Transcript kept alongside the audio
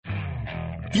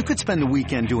You could spend the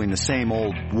weekend doing the same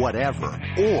old whatever,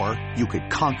 or you could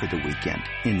conquer the weekend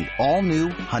in the all-new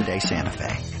Hyundai Santa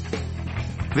Fe.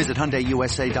 Visit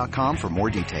HyundaiUSA.com for more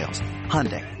details.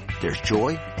 Hyundai, there's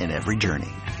joy in every journey.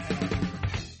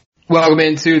 Welcome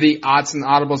into the Odds and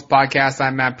Audibles podcast.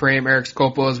 I'm Matt Prehm. Eric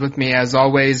Scopel is with me as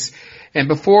always. And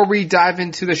before we dive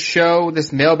into the show,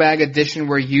 this mailbag edition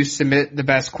where you submit the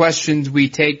best questions, we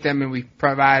take them and we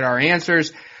provide our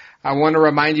answers. I want to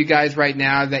remind you guys right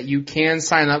now that you can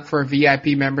sign up for a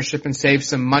VIP membership and save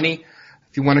some money.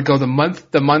 If you want to go the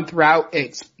month route,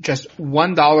 it's just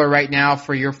 $1 right now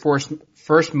for your first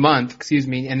month,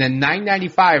 and then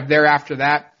 $9.95 thereafter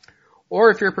that. Or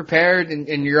if you're prepared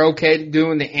and you're okay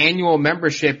doing the annual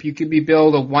membership, you could be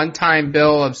billed a one-time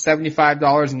bill of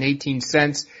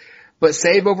 $75.18, but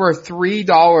save over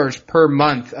 $3 per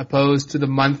month opposed to the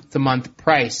month-to-month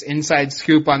price. Inside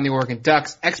scoop on the Oregon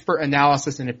Ducks, expert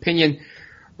analysis and opinion.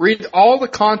 Read all the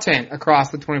content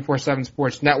across the 24/7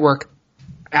 Sports Network.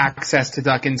 Access to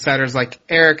Duck insiders like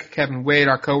Eric, Kevin Wade,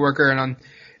 our coworker,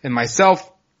 and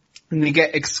myself, and you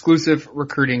get exclusive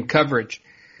recruiting coverage.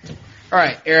 All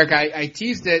right, Eric, I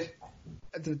teased it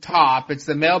at the top. It's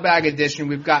the mailbag edition.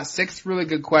 We've got 6 really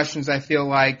good questions, I feel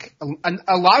like.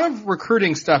 A lot of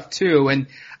recruiting stuff, too. And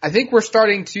I think we're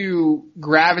starting to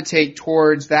gravitate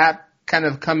towards that kind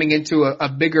of coming into a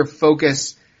bigger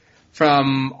focus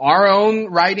from our own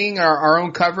writing, our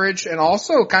own coverage, and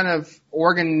also kind of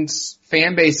Oregon's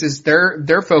fan bases,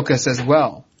 their focus as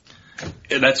well.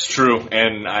 Yeah, that's true,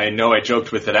 and I know I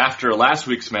joked with it after last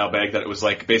week's mailbag that it was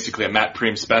like basically a Matt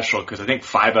Prehm special, because I think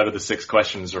 5 out of the 6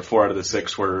 questions, or 4 out of the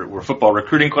 6 were football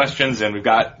recruiting questions, and we've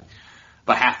got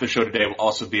about half the show today will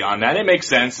also be on that. It makes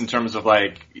sense in terms of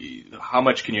like how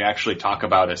much can you actually talk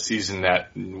about a season that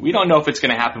we don't know if it's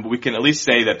going to happen, but we can at least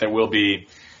say that there will be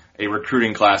a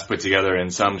recruiting class put together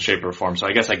in some shape or form. So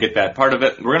I guess I get that part of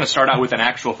it. We're going to start out with an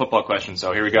actual football question.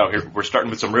 So here we go. We're starting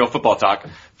with some real football talk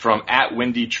from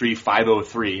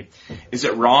 @WindyTree503. Is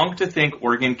it wrong to think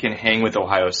Oregon can hang with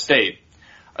Ohio State?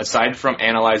 Aside from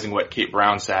analyzing what Kate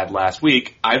Brown said last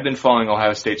week, I've been following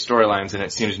Ohio State storylines, and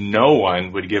it seems no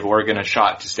one would give Oregon a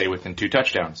shot to stay within 2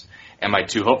 touchdowns. Am I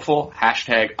too hopeful?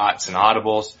 #Odds and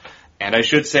Audibles. And I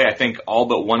should say, I think all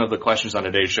but one of the questions on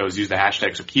today's show is use the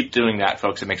hashtag, so keep doing that,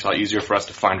 folks. It makes it a lot easier for us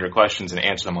to find your questions and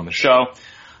answer them on the show.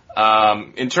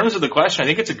 In terms of the question, I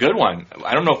think it's a good one.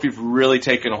 I don't know if we've really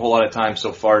taken a whole lot of time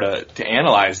so far to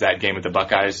analyze that game with the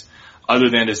Buckeyes, other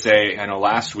than to say, I know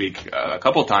last week a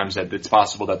couple of times that it's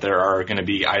possible that there are going to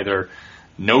be either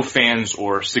no fans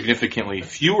or significantly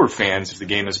fewer fans if the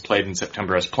game is played in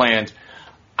September as planned.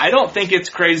 I don't think it's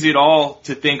crazy at all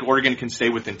to think Oregon can stay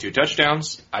within 2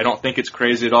 touchdowns. I don't think it's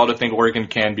crazy at all to think Oregon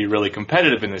can be really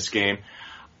competitive in this game.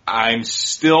 I'm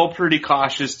still pretty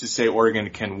cautious to say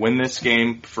Oregon can win this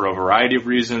game for a variety of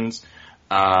reasons.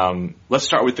 Let's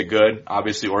start with the good.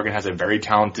 Obviously, Oregon has a very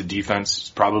talented defense. It's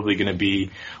probably going to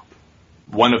be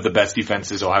one of the best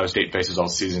defenses Ohio State faces all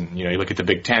season. You know, you look at the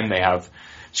Big Ten, they have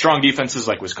strong defenses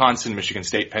like Wisconsin, Michigan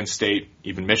State, Penn State,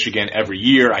 even Michigan every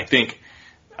year. I think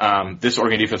this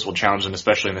Oregon defense will challenge them,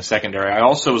 especially in the secondary. I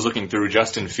also was looking through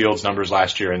Justin Fields' numbers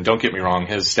last year, and don't get me wrong,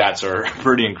 his stats are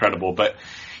pretty incredible, but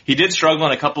he did struggle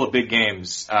in a couple of big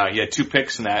games. He had 2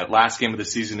 picks in that last game of the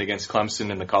season against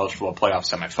Clemson in the college football playoff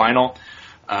semifinal.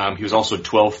 He was also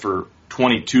 12 for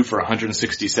 22 for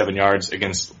 167 yards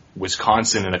against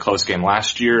Wisconsin in a close game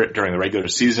last year during the regular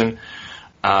season.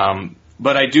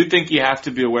 But I do think you have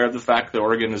to be aware of the fact that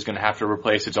Oregon is going to have to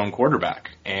replace its own quarterback,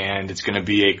 and it's going to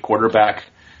be a quarterback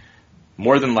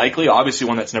more than likely, obviously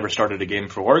one that's never started a game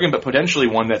for Oregon, but potentially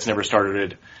one that's never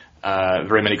started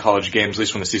very many college games, at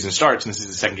least when the season starts, and this is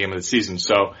the second game of the season.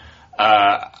 So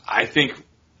I think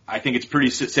it's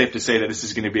pretty safe to say that this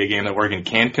is going to be a game that Oregon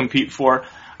can compete for.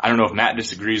 I don't know if Matt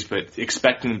disagrees, but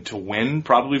expecting them to win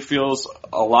probably feels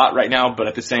a lot right now. But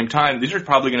at the same time, these are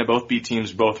probably going to both be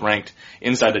teams both ranked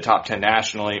inside the top 10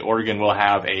 nationally. Oregon will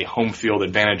have a home field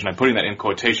advantage, and I'm putting that in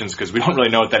quotations because we don't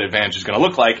really know what that advantage is going to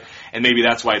look like, and maybe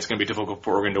that's why it's going to be difficult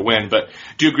for Oregon to win. But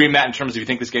do you agree, Matt, in terms of you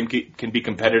think this game can be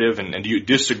competitive, and do you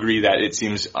disagree that it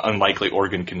seems unlikely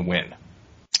Oregon can win?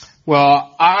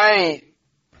 Well, I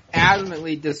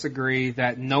adamantly disagree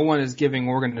that no one is giving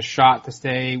Oregon a shot to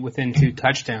stay within 2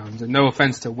 touchdowns. And no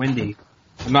offense to Windy,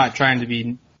 I'm not trying to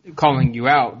be calling you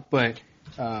out, but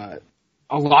a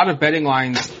lot of betting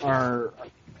lines are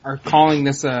calling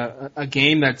this a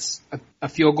game that's a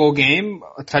field goal game,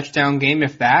 a touchdown game,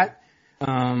 if that.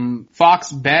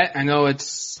 Fox Bet, I know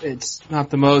it's not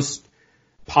the most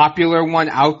popular one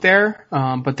out there,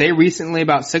 but they recently,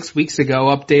 about 6 weeks ago,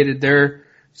 updated their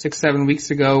 6-7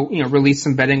 weeks ago, released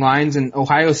some betting lines, and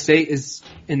Ohio State is,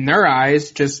 in their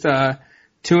eyes, just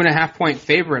 2.5 point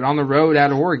favorite on the road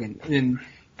at Oregon. And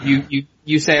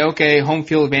you say, okay, home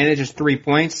field advantage is 3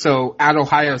 points. So at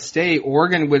Ohio State,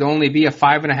 Oregon would only be a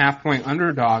 5.5 point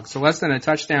underdog. So less than a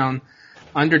touchdown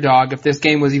underdog if this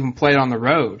game was even played on the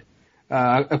road,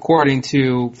 according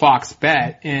to Fox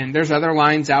Bet. And there's other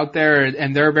lines out there,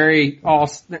 and they're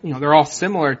they're all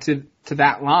similar to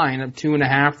that line of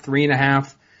 2.5,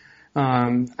 3.5.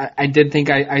 I did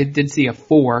think I did see a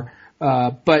 4,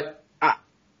 but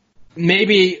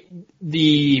maybe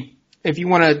if you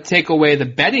want to take away the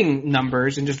betting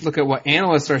numbers and just look at what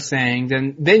analysts are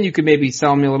saying, then you could maybe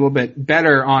sell me a little bit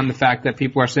better on the fact that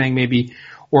people are saying maybe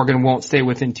Oregon won't stay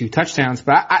within 2 touchdowns.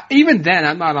 But even then,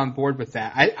 I'm not on board with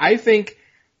that. I think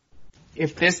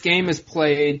if this game is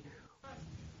played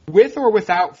with or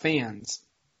without fans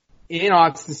in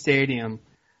Autzen Stadium,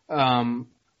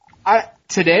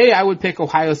 today I would pick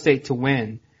Ohio State to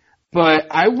win, but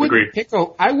I wouldn't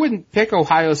pick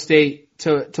Ohio State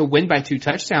to win by 2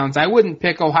 touchdowns. I wouldn't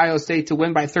pick Ohio State to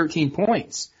win by 13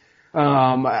 points.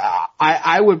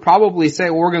 I would probably say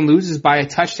Oregon loses by a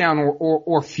touchdown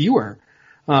or fewer.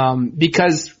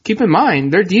 Because keep in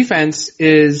mind, their defense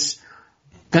is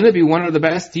going to be one of the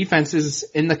best defenses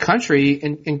in the country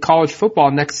in college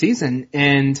football next season.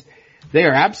 And they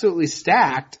are absolutely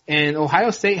stacked, and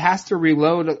Ohio State has to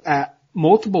reload at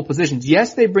multiple positions.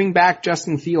 Yes, they bring back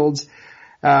Justin Fields,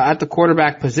 at the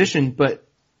quarterback position, but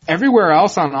everywhere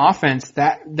else on offense,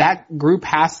 that group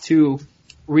has to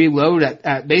reload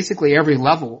at basically every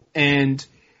level. And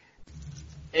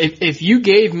if you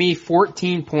gave me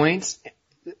 14 points,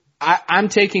 I'm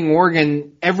taking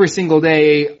Oregon every single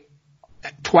day,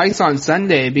 twice on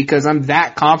Sunday, because I'm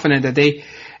that confident that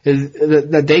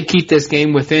they keep this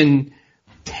game within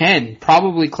 10,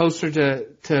 probably closer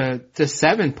to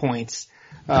 7 points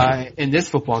in this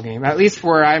football game, at least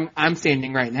where I'm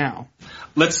standing right now.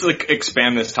 Let's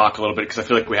expand this talk a little bit, because I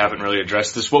feel like we haven't really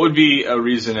addressed this. What would be a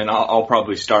reason, and I'll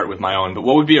probably start with my own, but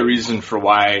what would be a reason for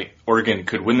why Oregon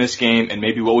could win this game, and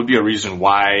maybe what would be a reason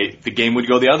why the game would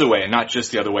go the other way, and not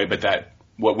just the other way, but that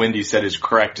what Wendy said is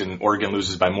correct and Oregon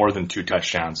loses by more than 2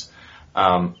 touchdowns.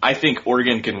 I think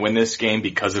Oregon can win this game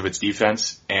because of its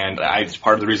defense, and it's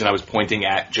part of the reason I was pointing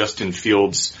at Justin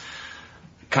Fields'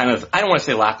 kind of, I don't want to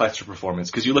say lackluster performance,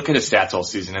 because you look at his stats all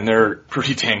season and they're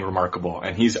pretty dang remarkable,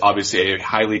 and he's obviously a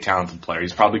highly talented player.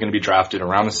 He's probably going to be drafted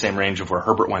around the same range of where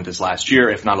Herbert went this last year,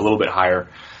 if not a little bit higher,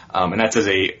 and that's as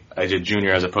a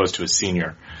junior as opposed to a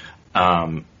senior.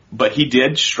 But he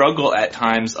did struggle at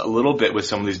times a little bit with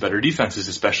some of these better defenses,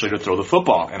 especially to throw the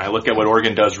football. And I look at what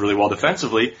Oregon does really well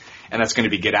defensively, and that's going to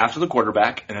be get after the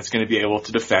quarterback, and that's going to be able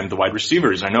to defend the wide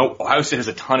receivers. I know Ohio State has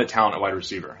a ton of talent at wide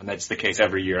receiver, and that's the case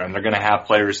every year. And they're going to have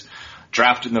players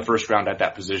drafted in the first round at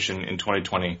that position in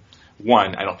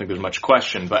 2021. I don't think there's much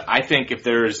question. But I think if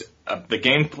there's I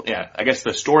guess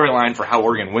the storyline for how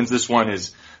Oregon wins this one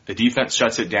is the defense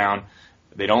shuts it down.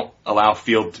 They don't allow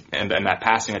Field and that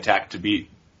passing attack to beat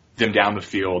them down the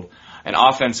field. And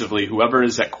offensively, whoever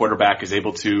is at quarterback is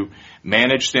able to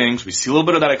manage things. We see a little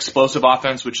bit of that explosive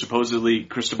offense, which supposedly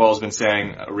Cristobal has been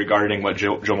saying regarding what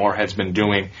Joe Moorhead's been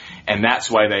doing, and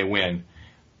that's why they win.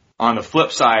 On the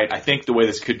flip side, I think the way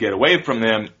this could get away from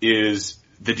them is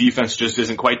the defense just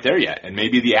isn't quite there yet, and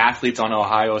maybe the athletes on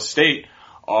Ohio State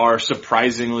are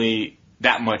surprisingly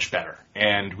that much better.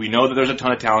 And we know that there's a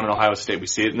ton of talent in Ohio State. We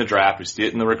see it in the draft. We see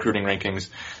it in the recruiting rankings.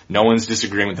 No one's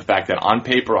disagreeing with the fact that on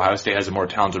paper, Ohio State has a more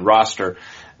talented roster.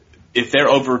 If they're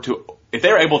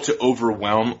able to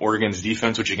overwhelm Oregon's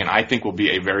defense, which again, I think will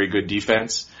be a very good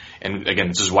defense. And again,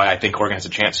 this is why I think Oregon has a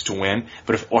chance to win.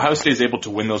 But if Ohio State is able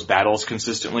to win those battles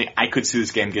consistently, I could see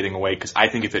this game getting away, because I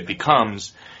think if it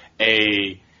becomes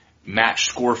a match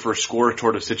score for score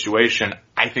sort of situation,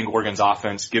 I think Oregon's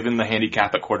offense, given the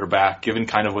handicap at quarterback, given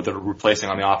kind of what they're replacing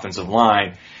on the offensive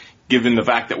line, given the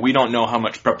fact that we don't know how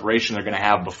much preparation they're going to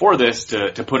have before this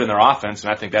to put in their offense,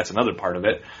 and I think that's another part of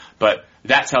it. But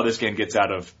that's how this game gets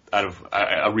out of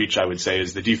a reach, I would say,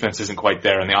 is the defense isn't quite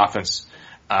there, and the offense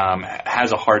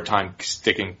has a hard time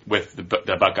sticking with the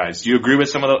Buckeyes. Do you agree with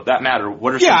some of that, Matt, or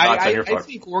what are some thoughts on your part? I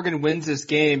think Oregon wins this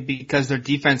game because their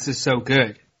defense is so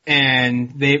good.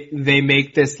 And they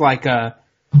make this like a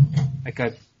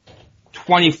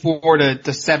 24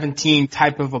 to 17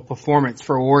 type of a performance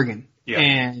for Oregon. Yeah.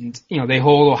 And, they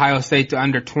hold Ohio State to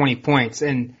under 20 points.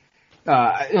 And,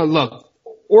 look,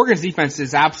 Oregon's defense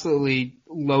is absolutely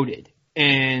loaded,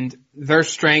 and their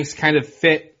strengths kind of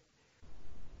fit,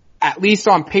 at least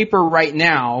on paper right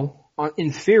now,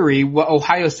 in theory, what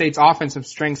Ohio State's offensive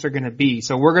strengths are going to be.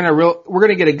 So we're going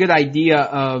to get a good idea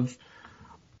of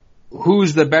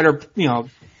who's the better,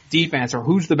 defense, or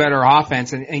who's the better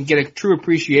offense, and get a true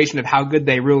appreciation of how good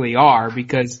they really are,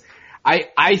 because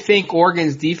I think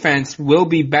Oregon's defense will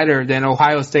be better than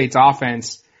Ohio State's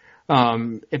offense,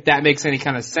 if that makes any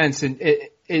kind of sense in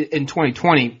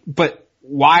 2020. But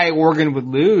why Oregon would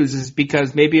lose is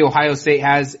because maybe Ohio State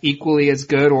has equally as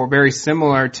good or very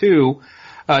similar to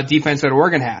defense that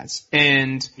Oregon has.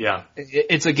 And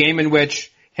it's a game in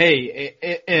which, hey,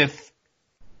 if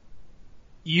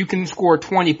you can score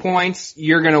 20 points,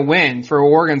 you're going to win for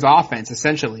Oregon's offense,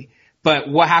 essentially. But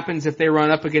what happens if they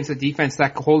run up against a defense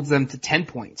that holds them to 10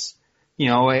 points?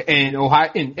 And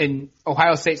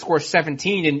Ohio State scores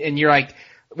 17 and you're like,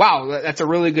 wow, that's a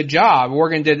really good job.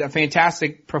 Oregon did a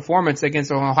fantastic performance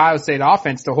against an Ohio State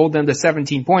offense to hold them to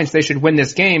 17 points. They should win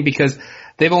this game because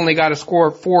they've only got to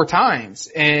score 4 times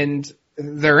and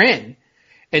they're in.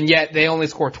 And yet they only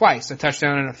score twice, a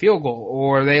touchdown and a field goal,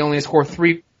 or they only score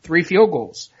three field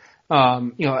goals.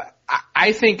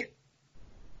 I think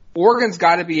Oregon's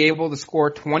got to be able to score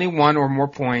 21 or more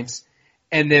points,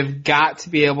 and they've got to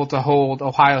be able to hold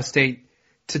Ohio State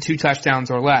to 2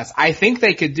 touchdowns or less. I think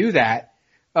they could do that,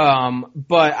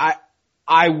 but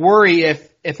I worry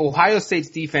if Ohio State's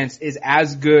defense is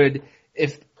as good,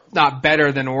 if not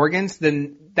better than Oregon's,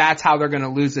 then that's how they're going to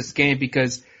lose this game,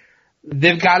 because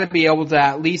they've got to be able to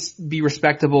at least be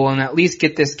respectable and at least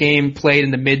get this game played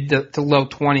in the mid to low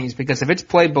 20s, because if it's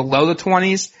played below the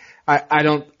 20s, I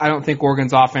don't think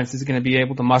Oregon's offense is going to be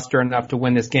able to muster enough to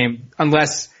win this game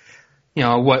unless,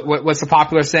 what's the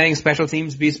popular saying? Special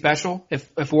teams be special.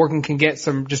 If Oregon can get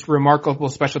some just remarkable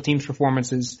special teams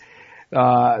performances,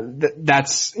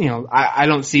 that's, I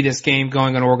don't see this game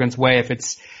going on Oregon's way. If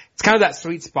it's kind of that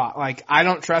sweet spot. Like, I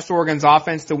don't trust Oregon's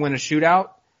offense to win a shootout,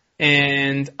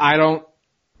 and and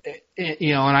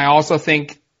I also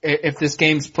think if this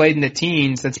game's played in the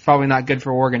teens, that's probably not good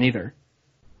for Oregon either.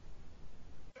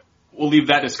 We'll leave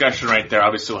that discussion right there.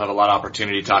 Obviously, we'll have a lot of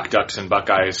opportunity to talk Ducks and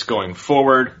Buckeyes going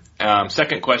forward.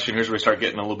 Second question, here's where we start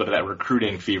getting a little bit of that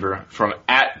recruiting fever. From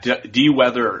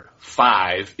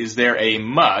 @DWeather5, is there a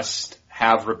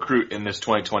must-have recruit in this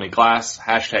 2020 class?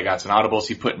 #OttsAndAudibles.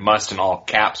 He put must in all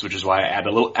caps, which is why I add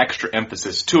a little extra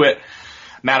emphasis to it.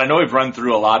 Matt, I know we've run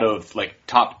through a lot of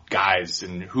top guys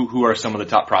and who are some of the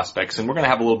top prospects, and we're going to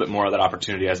have a little bit more of that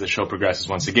opportunity as the show progresses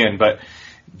once again. But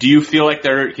do you feel like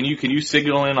can you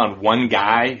signal in on one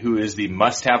guy who is the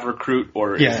must-have recruit,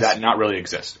 or Yes. does that not really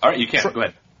exist? All right, you can. Go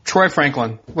ahead. Troy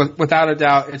Franklin. Without a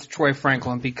doubt, it's Troy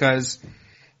Franklin, because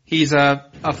he's a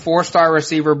 4-star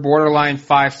receiver, borderline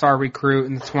 5-star recruit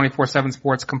in the 24/7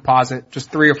 Sports composite,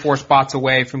 just 3 or 4 spots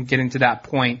away from getting to that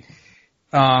point.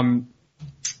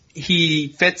 He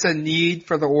fits a need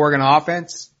for the Oregon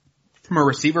offense from a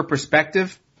receiver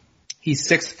perspective. He's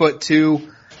 6'2",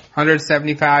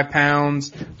 175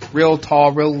 pounds, real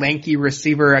tall, real lanky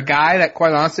receiver, a guy that,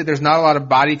 quite honestly, there's not a lot of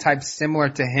body types similar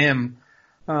to him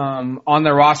on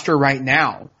the roster right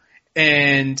now.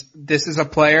 And this is a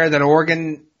player that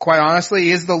Oregon, quite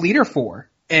honestly, is the leader for.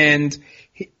 And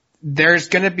there's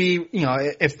going to be,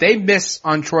 if they miss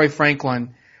on Troy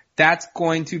Franklin, that's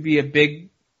going to be a big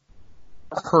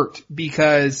hurt,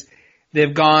 because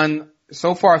they've gone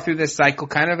so far through this cycle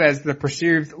kind of as the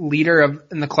perceived leader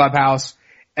in the clubhouse.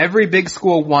 Every big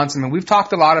school wants him. And we've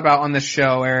talked a lot about on this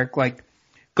show, Eric,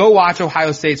 go watch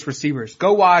Ohio State's receivers.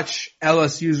 Go watch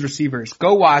LSU's receivers.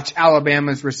 Go watch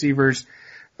Alabama's receivers,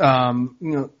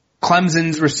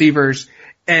 Clemson's receivers,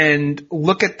 and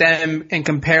look at them and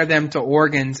compare them to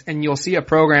Oregon's, and you'll see a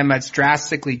program that's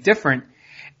drastically different.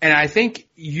 And I think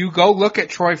you go look at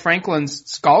Troy Franklin's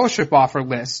scholarship offer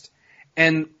list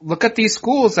and look at these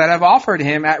schools that have offered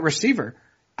him at receiver: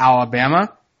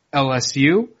 Alabama,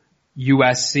 LSU,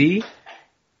 USC,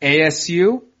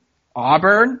 ASU,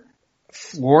 Auburn,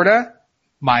 Florida,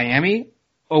 Miami,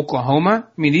 Oklahoma.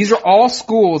 I mean, these are all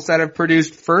schools that have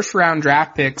produced first-round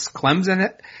draft picks.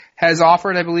 Clemson has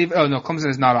offered, I believe. Oh, no, Clemson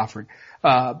has not offered.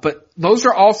 But those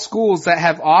are all schools that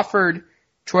have offered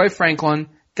Troy Franklin,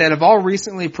 that have all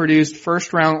recently produced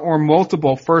first-round or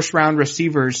multiple first-round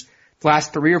receivers the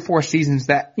last 3 or 4 seasons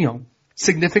that,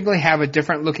 significantly have a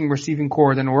different-looking receiving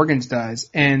core than Oregon's does.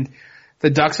 And the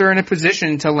Ducks are in a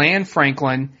position to land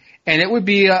Franklin, and it would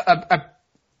be a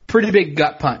pretty big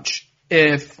gut punch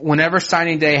if whenever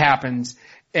signing day happens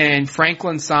and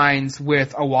Franklin signs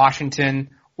with a Washington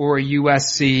or a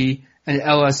USC, an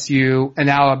LSU, an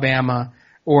Alabama,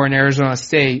 or an Arizona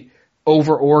State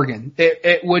over Oregon.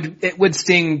 It would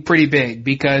sting pretty big,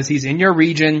 because he's in your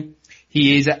region.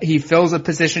 He fills a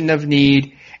position of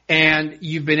need, and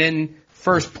you've been in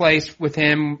first place with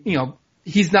him.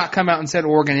 He's not come out and said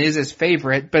Oregon is his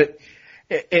favorite, but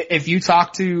if you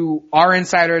talk to our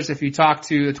insiders, if you talk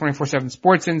to the 24/7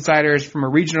 Sports insiders from a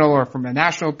regional or from a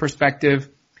national perspective,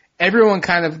 everyone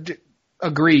kind of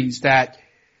agrees that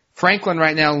Franklin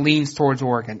right now leans towards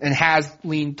Oregon and has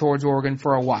leaned towards Oregon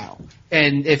for a while.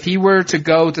 And if he were to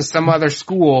go to some other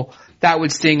school, that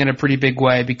would sting in a pretty big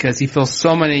way because he feels has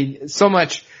so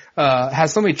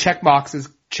many check boxes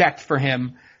checked for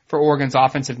him for Oregon's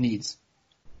offensive needs.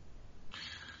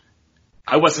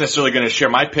 I wasn't necessarily going to share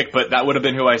my pick, but that would have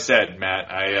been who I said, Matt.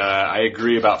 I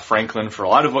agree about Franklin for a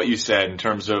lot of what you said in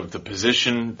terms of the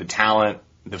position, the talent,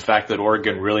 the fact that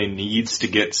Oregon really needs to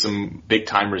get some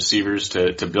big-time receivers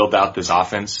to build out this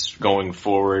offense going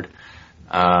forward.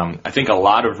 I think a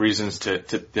lot of reasons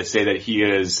to say that he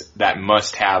is that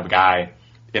must-have guy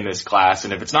in this class.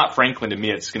 And if it's not Franklin, to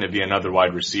me, it's going to be another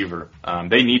wide receiver.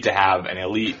 They need to have an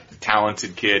elite,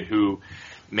 talented kid who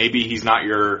maybe he's not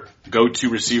your go-to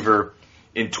receiver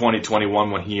in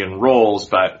 2021 when he enrolls,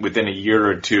 but within a year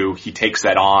or two, he takes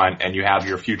that on and you have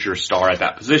your future star at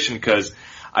that position because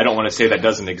I don't want to say that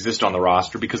doesn't exist on the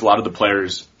roster because a lot of the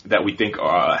players that we think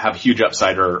have huge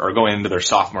upside are going into their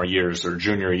sophomore years or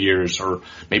junior years, or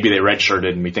maybe they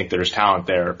redshirted and we think there's talent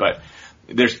there. But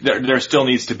there still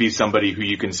needs to be somebody who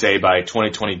you can say by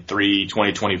 2023,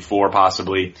 2024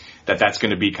 possibly that's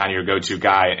going to be kind of your go-to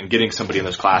guy. And getting somebody in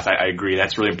this class, I agree,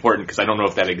 that's really important because I don't know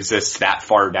if that exists that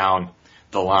far down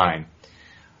the line.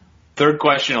 Third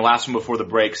question, and last one before the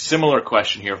break, similar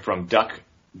question here from Duck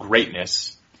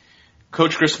Greatness.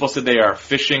 Coach Cristobal said they are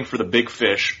fishing for the big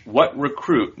fish. What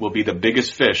recruit will be the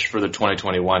biggest fish for the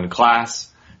 2021 class?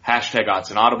 Hashtag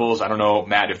Odds and Audibles. I don't know,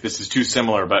 Matt, if this is too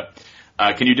similar, but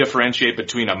can you differentiate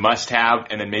between a must-have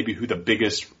and then maybe who the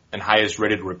biggest and highest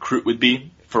rated recruit would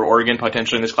be for Oregon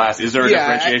potentially in this class? Is there a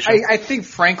differentiation? I think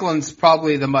Franklin's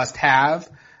probably the must-have.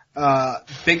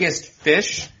 Biggest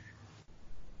fish.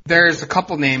 There's a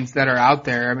couple names that are out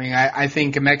there. I mean, I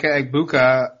think Emeka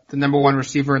Egbuka, the number one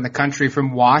receiver in the country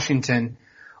from Washington,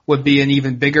 would be an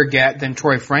even bigger get than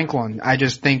Troy Franklin. I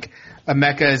just think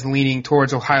Emeka is leaning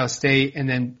towards Ohio State, and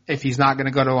then if he's not going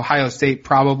to go to Ohio State,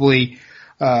 probably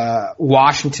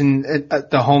Washington,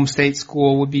 the home state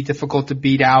school, would be difficult to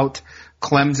beat out.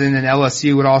 Clemson and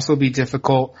LSU would also be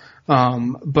difficult.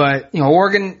 But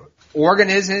Oregon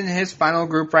is in his final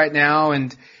group right now,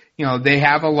 and they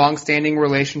have a long-standing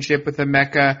relationship with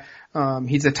Emeka.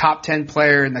 He's a top 10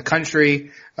 player in the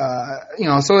country.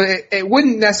 So it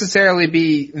wouldn't necessarily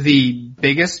be the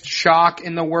biggest shock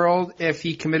in the world if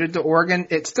he committed to Oregon.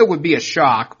 It still would be a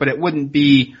shock, but it wouldn't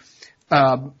be,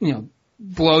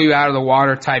 blow you out of the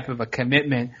water type of a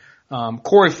commitment.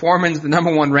 Corey Foreman's the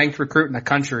number one ranked recruit in the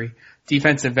country,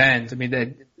 defensive end. I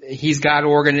mean, he's got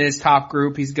Oregon in his top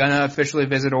group. He's gonna officially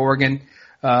visit Oregon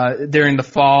during the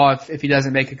fall if he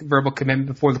doesn't make a verbal commitment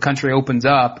before the country opens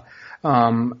up.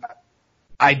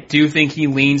 I do think he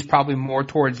leans probably more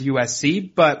towards USC,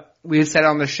 but we've said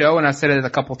on the show, and I've said it a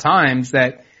couple times,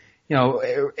 that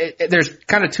there's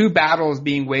kind of two battles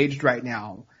being waged right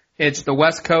now. It's the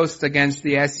West Coast against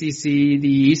the SEC, the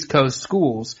East Coast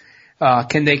schools.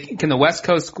 Can the West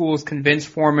Coast schools convince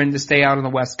Foreman to stay out on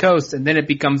the West Coast? And then it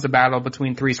becomes a battle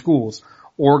between three schools: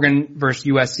 Oregon versus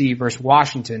USC versus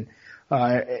Washington.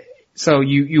 So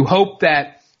you hope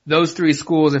that those three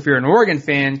schools, if you're an Oregon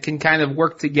fan, can kind of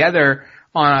work together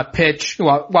on a pitch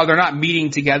while they're not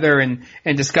meeting together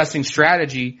and discussing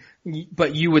strategy.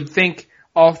 But you would think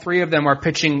all three of them are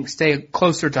pitching stay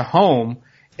closer to home.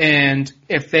 And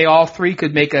if they all three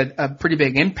could make a pretty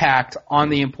big impact on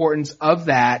the importance of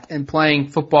that and playing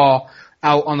football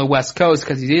out on the West Coast,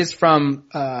 because he is from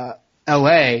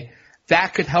LA,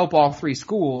 that could help all three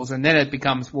schools. And then it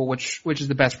becomes, well, which is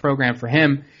the best program for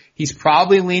him? He's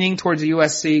probably leaning towards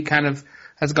USC, kind of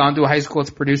has gone to a high school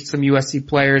that's produced some USC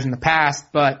players in the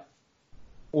past, but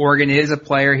Oregon is a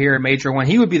player here, a major one.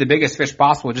 He would be the biggest fish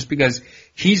possible just because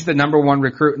he's the number one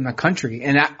recruit in the country.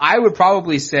 And I would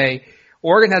probably say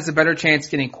Oregon has a better chance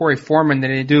getting Corey Foreman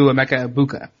than they do Emeka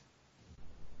Egbuka.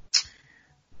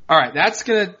 All right, that's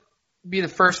going to be the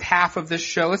first half of this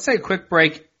show. Let's take a quick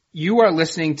break. You are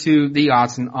listening to the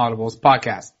Odds and Audibles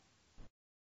podcast.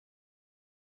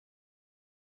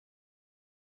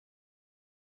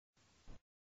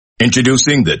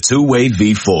 Introducing the Two-Way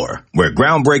V4, where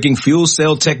groundbreaking fuel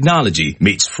cell technology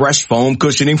meets fresh foam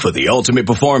cushioning for the ultimate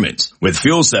performance. With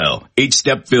Fuel Cell, each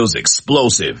step feels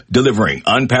explosive, delivering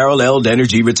unparalleled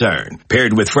energy return.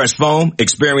 Paired with fresh foam,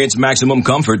 experience maximum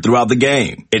comfort throughout the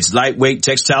game. Its lightweight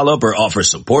textile upper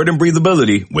offers support and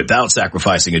breathability without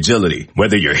sacrificing agility.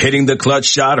 Whether you're hitting the clutch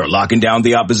shot or locking down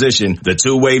the opposition, the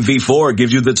Two-Way V4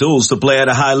 gives you the tools to play at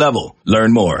a high level.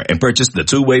 Learn more and purchase the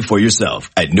Two-Way for yourself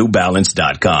at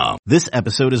NewBalance.com. This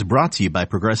episode is brought to you by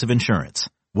Progressive Insurance.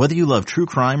 Whether you love true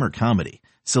crime or comedy,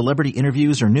 celebrity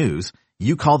interviews or news,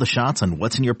 you call the shots on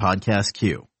what's in your podcast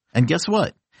queue. And guess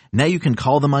what? Now you can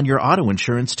call them on your auto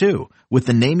insurance too with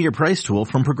the Name Your Price tool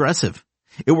from Progressive.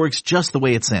 It works just the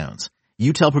way it sounds.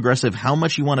 You tell Progressive how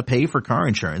much you want to pay for car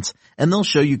insurance, and they'll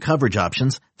show you coverage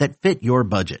options that fit your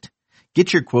budget.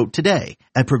 Get your quote today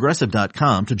at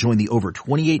Progressive.com to join the over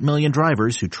 28 million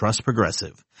drivers who trust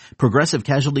Progressive. Progressive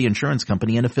Casualty Insurance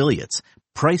Company and Affiliates.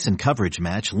 Price and coverage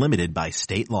match limited by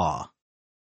state law.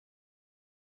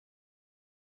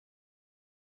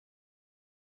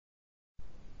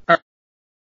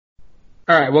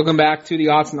 All right, welcome back to the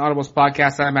Odds and Audibles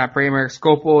podcast. I'm Matt Pramer. Eric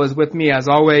Skopil is with me as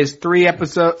always. 3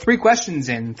 questions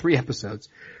in 3 episodes.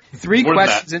 3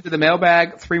 questions into the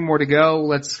mailbag, 3 more to go.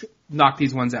 Let's knock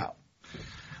these ones out.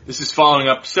 This is following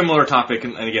up similar topic,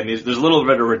 and again, there's a little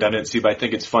bit of redundancy, but I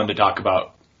think it's fun to talk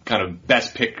about kind of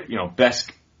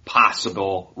best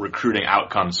possible recruiting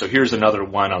outcomes. So here's another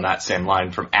one on that same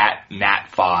line from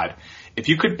 @NatFod. If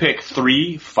you could pick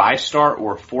 3 5-star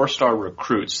or 4-star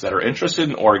recruits that are interested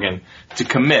in Oregon to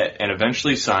commit and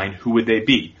eventually sign, who would they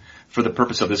be? For the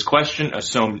purpose of this question,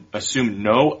 assume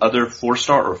no other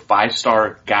 4-star or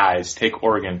 5-star guys take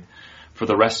Oregon for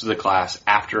the rest of the class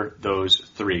after those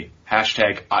 3.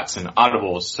 #Otson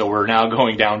Audibles. So we're now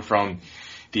going down from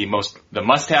the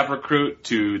must-have recruit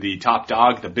to the top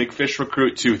dog, the big fish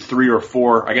recruit, to 3 or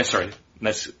 4.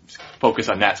 Let's focus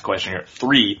on Nat's question here.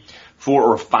 3, 4,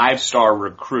 or 5-star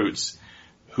recruits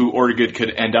who Oregon could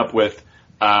end up with.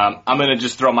 I'm going to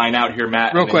just throw mine out here,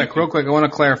 Matt. Real quick. I want to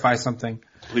clarify something.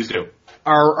 Please do.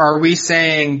 Are we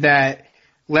saying that,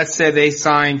 let's say they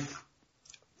sign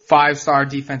 5-star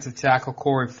defensive tackle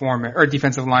Corey Foreman, or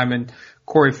defensive lineman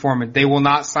Corey Foreman, they will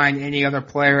not sign any other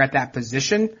player at that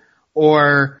position?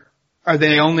 Or are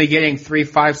they only getting 3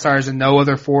 5-stars and no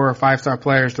other 4 or 5-star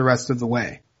players the rest of the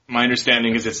way? My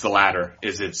understanding is it's the latter.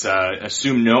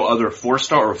 Assume no other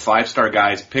 4-star or 5-star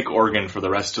guys pick Oregon for the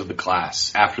rest of the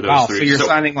class after those 3. So you're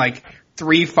signing like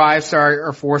 3 5-star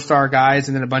or 4-star guys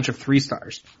and then a bunch of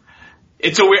 3-stars.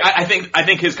 It's a weird, I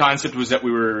think his concept was that we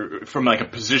were from like a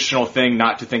positional thing,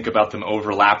 not to think about them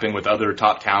overlapping with other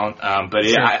top talent. But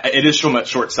sure. It is so much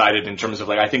short-sighted in terms of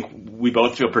I think we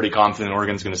both feel pretty confident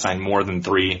Oregon's going to sign more than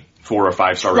 3, 4, or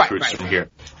 5-star recruits from here.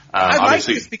 I like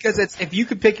this because if you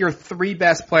could pick your 3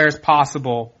 best players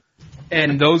possible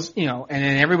and those, and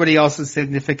then everybody else is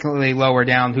significantly lower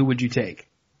down, who would you take?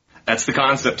 That's the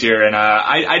concept here, and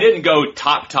I didn't go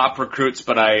top recruits,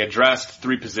 but I addressed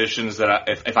 3 positions that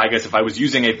if I was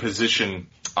using a position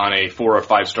on a 4 or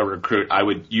 5-star recruit, I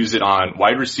would use it on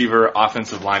wide receiver,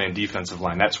 offensive line, and defensive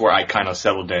line. That's where I kind of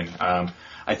settled in.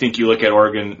 I think you look at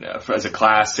Oregon as a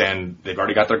class, and they've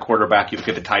already got their quarterback. You look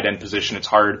at the tight end position; it's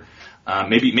hard.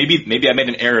 Maybe I made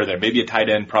an error there. Maybe a tight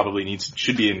end probably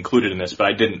should be included in this, but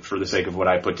I didn't for the sake of what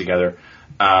I put together.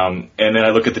 And then I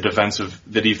look at the defense,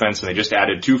 and they just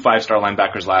added 2 5-star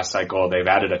linebackers last cycle. They've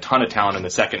added a ton of talent in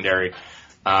the secondary.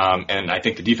 And I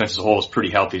think the defense as a whole is pretty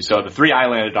healthy. So the 3 I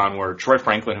landed on were Troy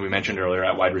Franklin, who we mentioned earlier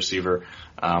at wide receiver,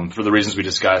 for the reasons we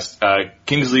discussed.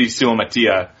 Kingsley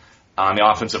Suamataia on the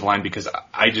offensive line, because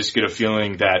I just get a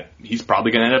feeling that he's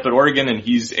probably going to end up at Oregon, and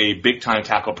he's a big-time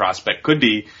tackle prospect. Could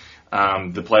be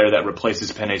the player that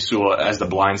replaces Penei Sewell as the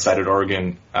blind side at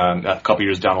Oregon a couple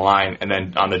years down the line. And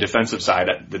then on the defensive side,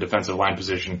 at the defensive line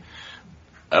position,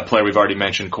 a player we've already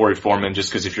mentioned, Corey Foreman, just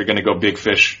because if you're going to go big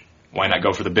fish, why not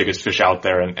go for the biggest fish out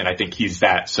there? And I think he's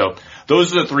that. So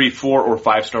those are the 3, 4, or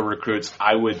 5-star recruits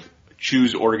I would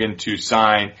choose Oregon to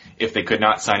sign if they could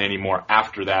not sign any more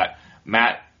after that.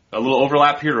 Matt, a little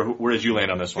overlap here, or where did you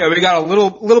land on this one? Yeah, we got a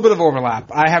little bit of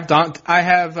overlap. I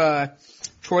have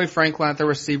Troy Franklin at the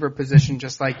receiver position,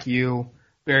 just like you.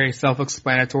 Very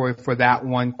self-explanatory for that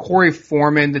one. Corey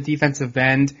Foreman, the defensive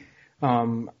end,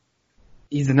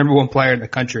 he's the number 1 player in the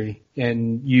country,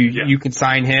 and you can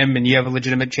sign him, and you have a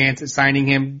legitimate chance at signing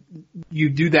him. You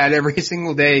do that every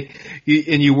single day,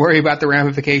 and you worry about the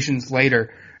ramifications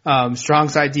later. Strong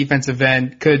side defensive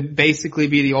end could basically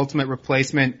be the ultimate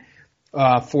replacement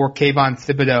for Kayvon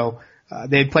Thibodeau.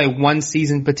 They'd play 1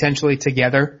 season potentially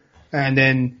together, and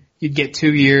then you'd get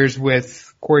 2 years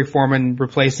with Corey Foreman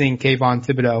replacing Kayvon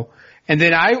Thibodeau. And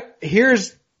then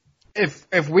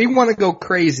if we want to go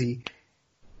crazy,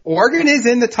 Oregon is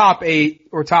in the top 8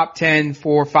 or top 10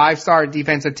 for 5-star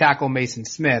defensive tackle Mason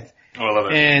Smith. Oh, I love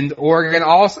it. And Oregon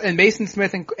also, and Mason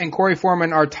Smith and Corey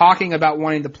Foreman are talking about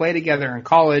wanting to play together in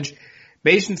college.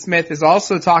 Mason Smith is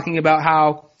also talking about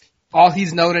how all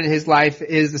he's known in his life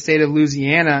is the state of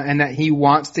Louisiana and that he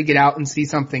wants to get out and see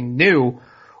something new.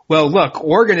 Well, look,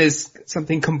 Oregon is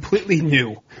something completely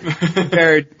new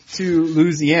compared to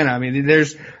Louisiana. I mean,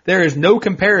 there is no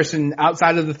comparison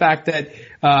outside of the fact that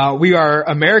we are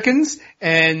Americans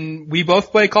and we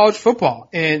both play college football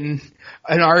in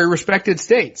our respected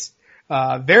states.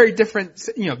 very different,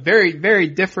 very, very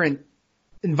different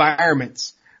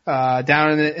environments,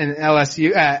 down in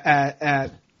LSU,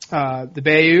 at the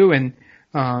Bayou and,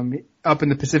 up in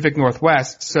the Pacific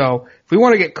Northwest. So if we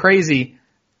want to get crazy,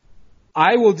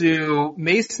 I will do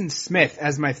Mason Smith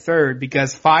as my third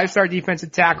because 5-star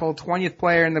defensive tackle, 20th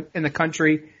player in the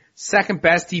country, second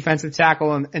best defensive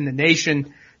tackle in the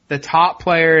nation, the top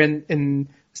player in the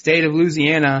state of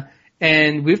Louisiana.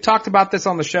 And we've talked about this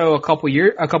on the show a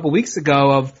couple weeks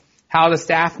ago of how the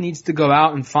staff needs to go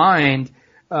out and find,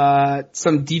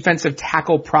 some defensive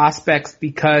tackle prospects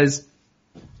because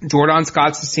Jordan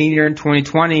Scott's a senior in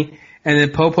 2020 and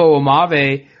then Popo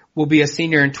Omave will be a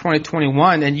senior in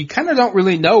 2021, and you kind of don't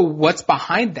really know what's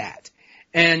behind that.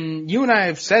 And you and I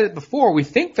have said it before, we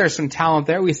think there's some talent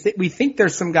there. We think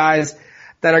there's some guys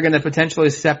that are going to potentially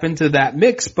step into that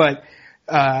mix, but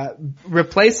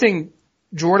replacing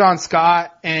Jordan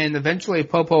Scott and eventually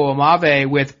Popo Omave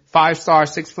with 5-star,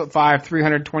 6'5",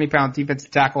 320-pound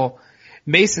defensive tackle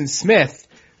Mason Smith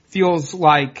feels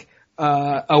like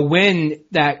a win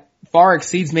that far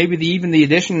exceeds maybe even the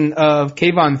addition of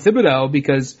Kayvon Thibodeau,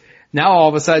 because now all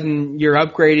of a sudden you're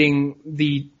upgrading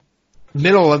the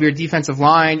middle of your defensive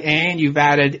line and you've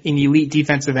added an elite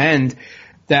defensive end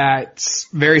that's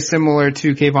very similar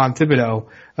to Kayvon Thibodeau.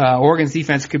 Oregon's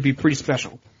defense could be pretty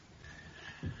special.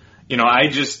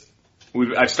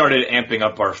 I've started amping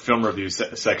up our film review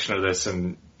section of this,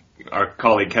 and our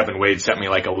colleague Kevin Wade sent me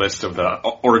like a list of the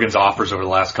Oregon's offers over the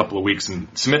last couple of weeks, and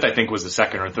Smith I think was the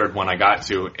second or third one I got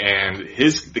to, and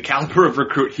the caliber of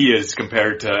recruit he is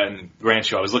compared to, and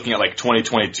Rancho, I was looking at like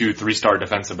 2022 3-star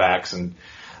defensive backs and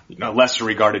lesser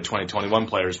regarded 2021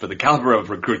 players, but the caliber of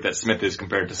recruit that Smith is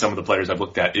compared to some of the players I've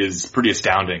looked at is pretty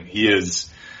astounding. He is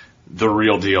the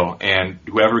real deal, and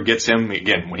whoever gets him,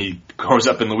 again, when he grows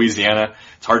up in Louisiana,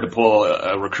 it's hard to pull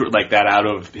a recruit like that out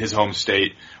of his home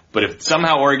state. But if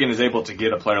somehow Oregon is able to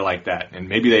get a player like that, and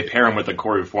maybe they pair him with a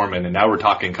Corey Foreman, and now we're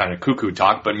talking kind of cuckoo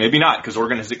talk, but maybe not, because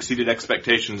Oregon has exceeded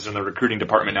expectations in the recruiting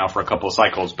department now for a couple of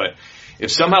cycles. But if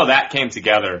somehow that came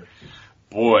together,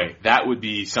 boy, that would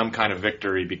be some kind of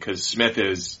victory, because Smith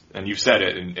is, and you've said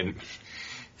it, and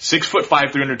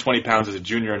 6'5", 320 pounds as a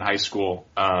junior in high school,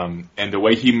 and the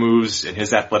way he moves and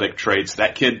his athletic traits,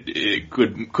 that kid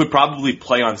could probably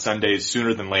play on Sundays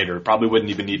sooner than later. Probably wouldn't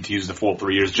even need to use the full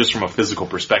 3 years just from a physical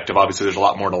perspective. Obviously, there's a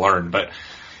lot more to learn, but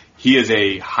he is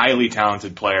a highly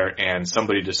talented player and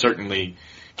somebody to certainly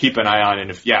keep an eye on.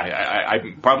 And I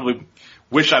probably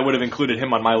wish I would have included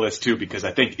him on my list too, because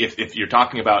I think if you're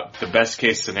talking about the best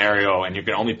case scenario and you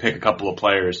can only pick a couple of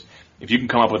players, if you can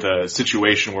come up with a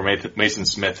situation where Mason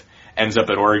Smith ends up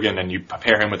at Oregon and you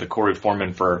pair him with a Corey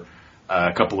Foreman for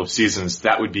a couple of seasons,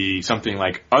 that would be something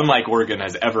like unlike Oregon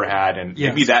has ever had, and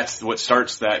maybe that's what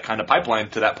starts that kind of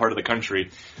pipeline to that part of the country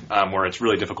where it's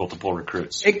really difficult to pull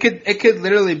recruits. It could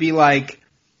literally be like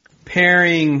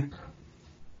pairing,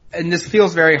 and this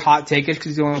feels very hot take-ish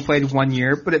because he only played 1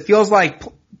 year, but it feels like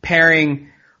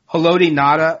pairing Haloti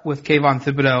Ngata with Kayvon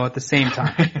Thibodeau at the same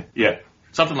time. Yeah,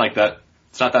 something like that.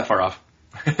 It's not that far off.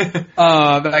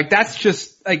 But that's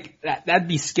just that'd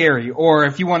be scary. Or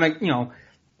if you want to,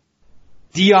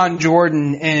 Dion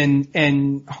Jordan and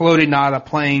Haloti Ngata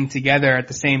playing together at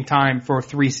the same time for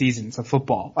 3 seasons of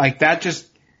football.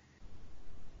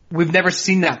 We've never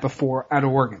seen that before at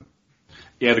Oregon.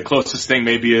 Yeah, the closest thing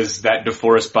maybe is that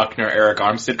DeForest Buckner, Eric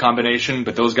Armstead combination,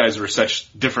 but those guys were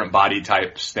such different body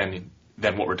types than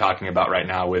what we're talking about right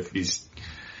now with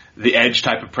the edge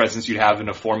type of presence you'd have in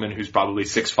a Foreman who's probably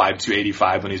 6'5",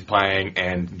 285 when he's playing,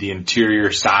 and the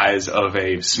interior size of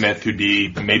a Smith who'd be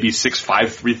maybe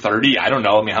 6'5", 330. I don't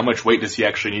know. I mean, how much weight does he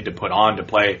actually need to put on to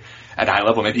play at a high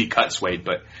level? Maybe he cuts weight,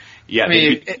 but yeah,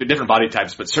 they're different body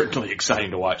types, but certainly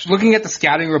exciting to watch. Looking at the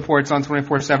scouting reports on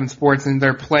 24/7 Sports and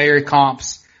their player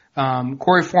comps,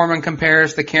 Corey Foreman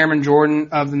compares to Cameron Jordan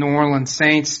of the New Orleans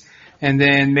Saints. And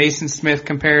then Mason Smith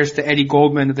compares to Eddie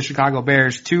Goldman of the Chicago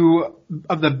Bears, 2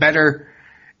 of the better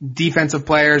defensive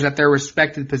players at their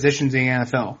respected positions in the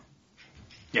NFL.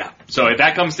 Yeah. So if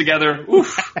that comes together,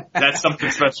 that's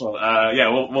something special.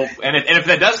 And if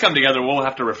that does come together, we'll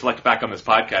have to reflect back on this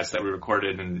podcast that we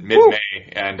recorded in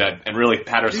mid-May and really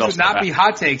pat ourselves. These would not be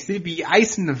hot takes. They'd be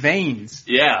ice in the veins.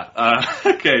 Yeah.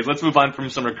 Okay. Let's move on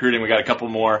from some recruiting. We got a couple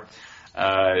more.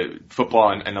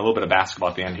 Football and a little bit of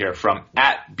basketball at the end here from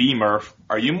 @BMurph.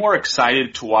 Are you more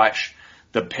excited to watch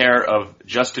the pair of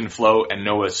Justin Flo and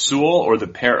Noah Sewell or the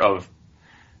pair of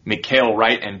Mikael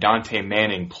Wright and Dante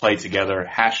Manning play together?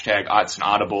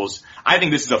 #OttsandAudibles. I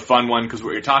think this is a fun one because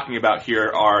what you're talking about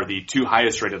here are the 2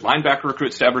 highest rated linebacker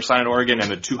recruits to ever sign at Oregon and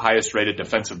the 2 highest rated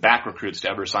defensive back recruits to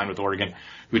ever sign with Oregon,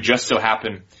 who just so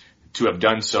happen to have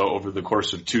done so over the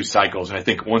course of 2 cycles. And I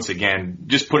think once again,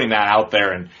 just putting that out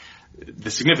there, and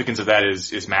the significance of that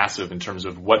is massive in terms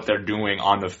of what they're doing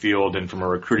on the field and from a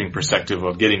recruiting perspective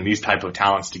of getting these type of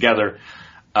talents together.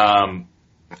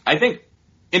 I think,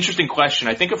 interesting question.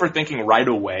 I think if we're thinking right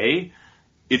away,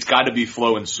 it's got to be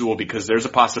Flo and Sewell, because there's a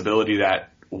possibility that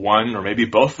one or maybe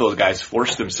both of those guys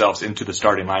force themselves into the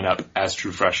starting lineup as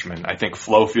true freshmen. I think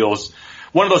Flo feels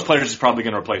one of those players is probably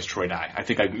going to replace Troy Dye. I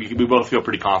think we both feel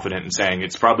pretty confident in saying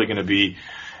it's probably going to be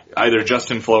either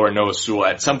Justin Flo or Noah Sewell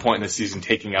at some point in the season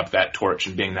taking up that torch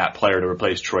and being that player to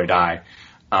replace Troy Dye.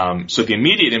 So the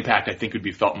immediate impact I think would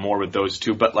be felt more with those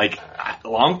two, but like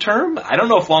long term, I don't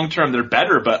know if long term they're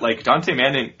better, but like Dante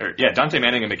Manning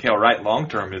and Mykael Wright long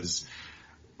term is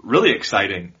really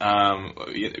exciting.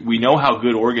 We know how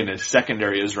good Oregon's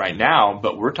secondary is right now,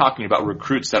 but we're talking about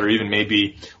recruits that are even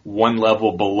maybe one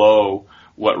level below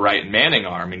what Wright and Manning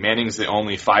are. I mean, Manning's the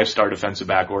only 5-star defensive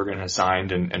back Oregon has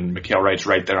signed, and Mykael Wright's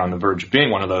right there on the verge of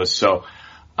being one of those. So,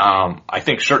 I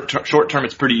think short term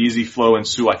it's pretty easy, Flo and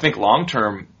Sewell. I think long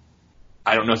term,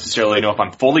 I don't necessarily know if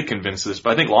I'm fully convinced of this,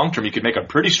 but I think long term you could make a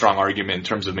pretty strong argument in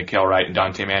terms of Mykael Wright and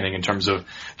Dante Manning in terms of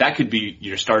that could be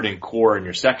your starting core and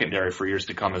your secondary for years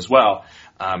to come as well.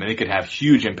 And it could have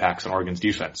huge impacts on Oregon's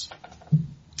defense.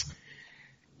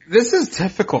 This is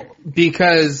difficult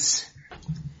because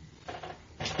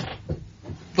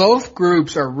both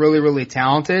groups are really, really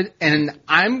talented, and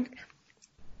I'm,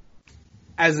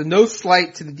 as a no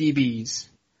slight to the DBs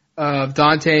of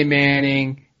Dante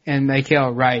Manning and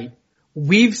Mykael Wright,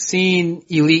 we've seen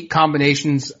elite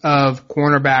combinations of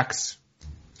cornerbacks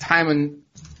time and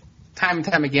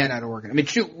time again at Oregon. I mean,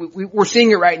 shoot, we're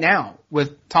seeing it right now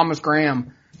with Thomas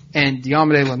Graham and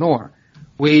Diomede Lenoir.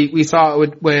 We saw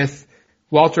it with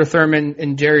Walter Thurman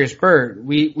and Jarius Byrd.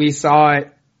 We saw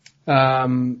it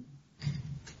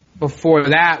before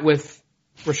that with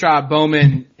Rashad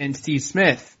Bowman and Steve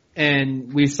Smith.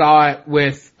 And we saw it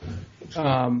with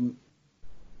the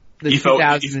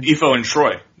Ifo and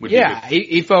Troy.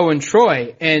 Ifo and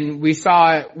Troy. And we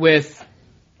saw it with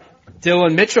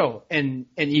Dylan Mitchell and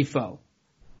Ifo.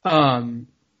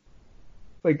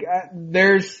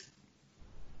 There's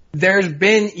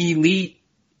been elite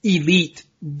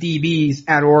DBs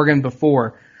at Oregon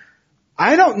before.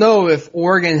 I don't know if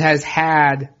Oregon has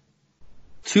had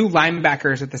 2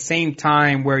 linebackers at the same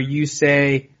time where you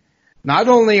say, not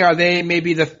only are they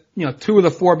maybe the 2 of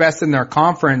the 4 best in their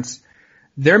conference,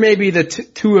 they're maybe the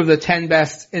 2 of the 10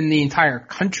 best in the entire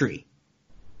country.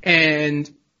 And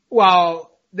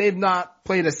while they've not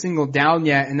played a single down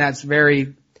yet, and that's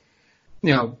very,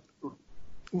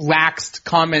 laxed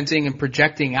commenting and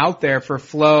projecting out there for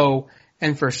Flo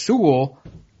and for Sewell,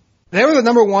 they were the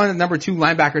number 1 and number 2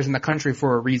 linebackers in the country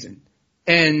for a reason.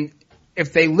 And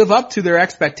if they live up to their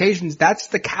expectations, that's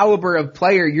the caliber of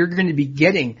player you're going to be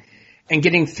getting. And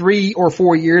getting 3 or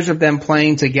 4 years of them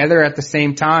playing together at the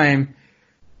same time,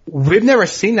 we've never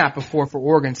seen that before for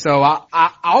Oregon. So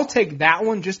I'll take that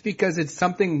one just because it's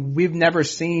something we've never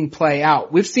seen play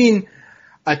out. We've seen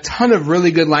a ton of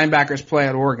really good linebackers play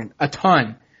at Oregon, a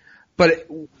ton. But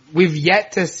we've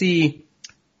yet to see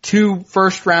 2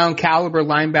 first-round caliber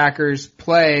linebackers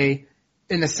play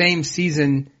in the same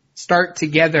season, start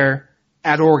together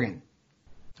at Oregon.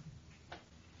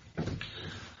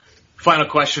 Final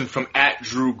question from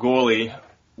 @DrewGoalie.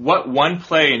 What one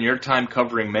play in your time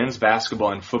covering men's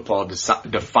basketball and football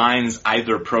defines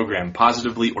either program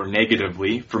positively or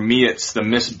negatively? For me, it's the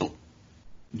missed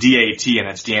DAT, and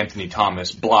that's DeAnthony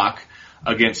Thomas, block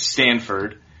against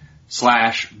Stanford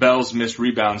 / Bell's missed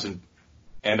rebounds.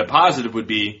 And a positive would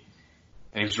be,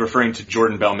 and he was referring to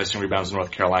Jordan Bell missing rebounds in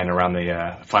North Carolina around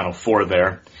the Final Four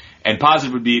there. And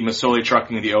positive would be Masoli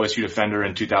trucking the OSU defender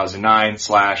in 2009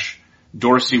 /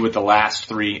 Dorsey with the last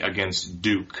 3 against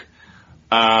Duke.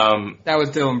 That was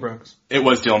Dylan Brooks. It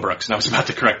was Dylan Brooks, and I was about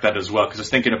to correct that as well, because I was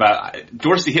thinking about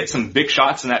Dorsey hit some big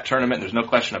shots in that tournament, there's no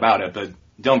question about it, but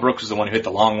Dylan Brooks was the one who hit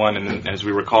the long one, and as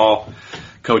we recall,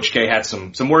 Coach K had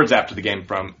some words after the game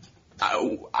from,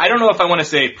 I don't know if I want to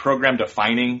say program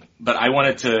defining, but I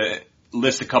wanted to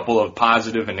list a couple of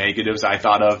positive and negatives I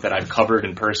thought of that I've covered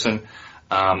in person.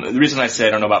 The reason I say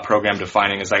I don't know about program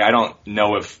defining is I don't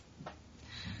know if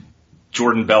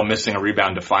Jordan Bell missing a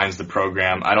rebound defines the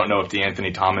program. I don't know if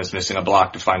DeAnthony Thomas missing a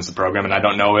block defines the program, and I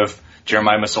don't know if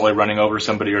Jeremiah Masoli running over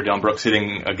somebody or Dylan Brooks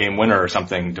hitting a game winner or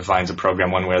something defines a program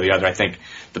one way or the other. I think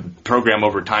the program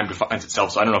over time defines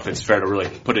itself, so I don't know if it's fair to really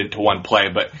put it into one play,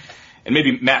 and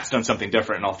maybe Matt's done something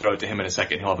different, and I'll throw it to him in a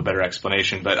second. He'll have a better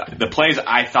explanation. But the plays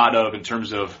I thought of in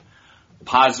terms of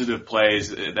positive plays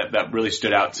that really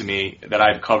stood out to me that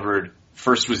I've covered,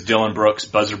 first was Dylan Brooks,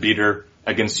 buzzer beater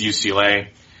against UCLA.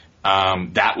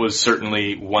 That was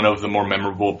certainly one of the more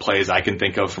memorable plays I can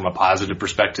think of from a positive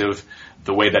perspective.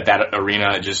 The way that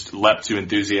arena just leapt to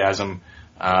enthusiasm,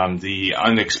 the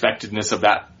unexpectedness of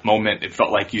that moment. It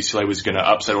felt like UCLA was going to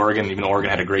upset Oregon, even though Oregon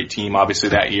had a great team, obviously,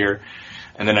 that year.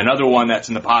 And then another one that's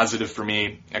in the positive for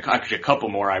me, actually a couple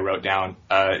more I wrote down,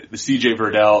 the C.J.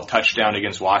 Verdell touchdown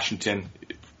against Washington.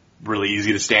 Really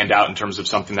easy to stand out in terms of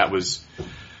something that was,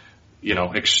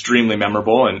 extremely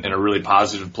memorable and a really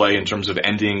positive play in terms of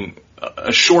ending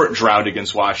a short drought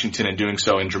against Washington and doing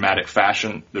so in dramatic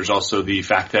fashion. There's also the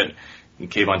fact that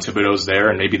Kayvon Thibodeau's there,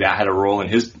 and maybe that had a role in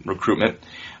his recruitment.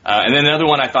 And then another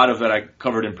one I thought of that I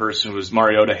covered in person was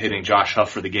Mariota hitting Josh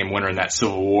Huff for the game winner in that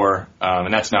Civil War.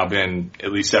 And that's now been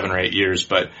at least 7 or 8 years.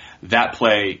 But that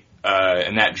play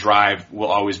and that drive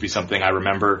will always be something I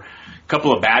remember. A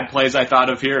couple of bad plays I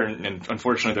thought of here, and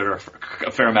unfortunately there are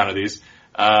a fair amount of these.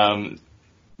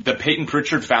 The Peyton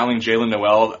Pritchard fouling Jalen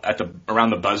Noel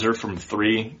around the buzzer from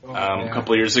 3 a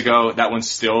couple of years ago. That one's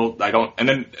still, and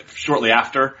then shortly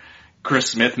after,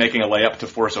 Chris Smith making a layup to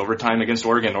force overtime against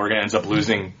Oregon. Oregon ends up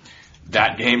losing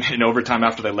that game in overtime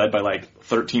after they led by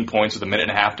 13 points with a minute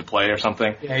and a half to play or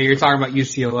something. Yeah, you're talking about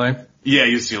UCLA. Yeah,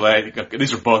 UCLA.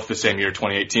 These are both the same year,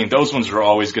 2018. Those ones are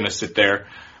always going to sit there.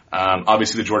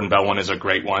 Obviously the Jordan Bell one is a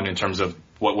great one in terms of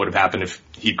what would have happened if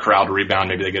he'd corralled a rebound.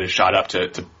 Maybe they get a shot up to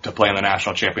play in the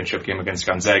national championship game against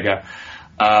Gonzaga.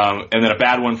 And then a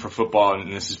bad one for football,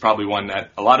 and this is probably one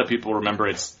that a lot of people remember.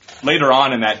 It's later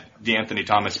on in that DeAnthony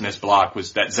Thomas missed block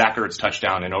was that Zach Ertz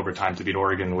touchdown in overtime to beat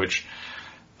Oregon, which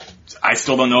I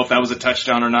still don't know if that was a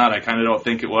touchdown or not. I kind of don't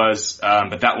think it was,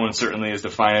 but that one certainly is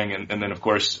defining. And then of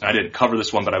course I didn't cover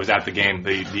this one, but I was at the game.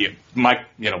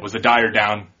 Was the Dyer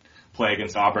down play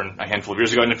against Auburn a handful of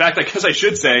years ago. And in fact, I guess I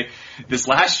should say this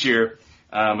last year,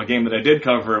 a game that I did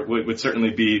cover would certainly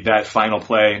be that final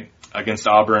play against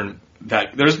Auburn.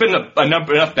 That there's been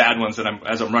enough bad ones that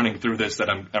as I'm running through this that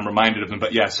I'm reminded of them.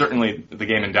 But yeah, certainly the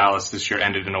game in Dallas this year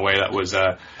ended in a way that was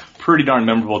pretty darn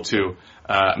memorable too.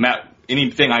 Matt,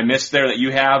 anything I missed there that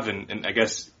you have? And I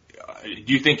guess,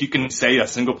 do you think you can say a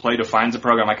single play defines a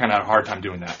program? I kind of had a hard time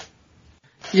doing that.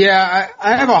 Yeah,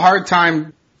 I have a hard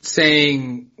time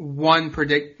saying one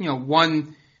particular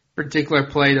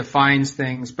play defines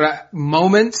things, but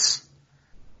moments.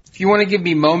 If you want to give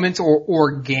me moments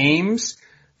or games.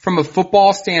 From a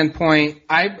football standpoint,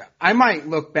 I might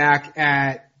look back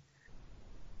at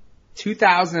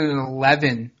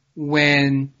 2011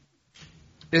 when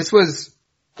this was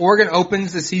Oregon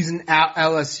opens the season at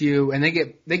LSU and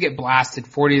they get blasted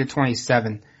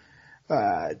 40-27.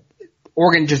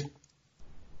 Oregon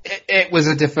it was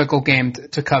a difficult game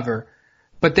to cover.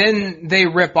 But then they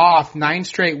rip off 9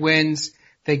 straight wins.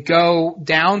 They go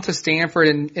down to Stanford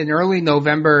in early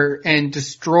November and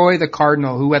destroy the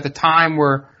Cardinal, who at the time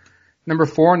were number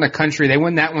 4 in the country. They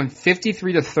win that one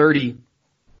 53-30.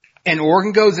 And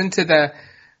Oregon goes into the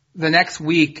next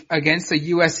week against a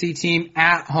USC team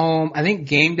at home. I think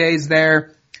game day's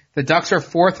there. The Ducks are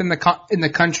 4th in the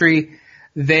country.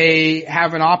 They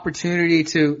have an opportunity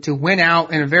to win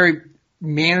out in a very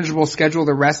manageable schedule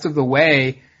the rest of the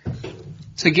way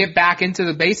to get back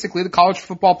into basically the college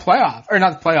football playoff, or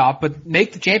not the playoff, but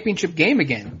make the championship game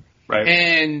again. Right.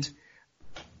 And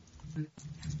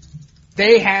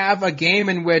they have a game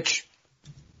in which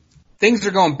things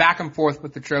are going back and forth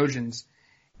with the Trojans,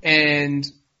 and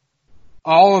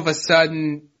all of a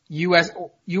sudden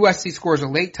USC scores a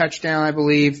late touchdown, I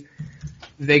believe.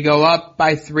 They go up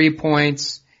by 3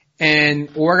 points,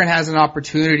 and Oregon has an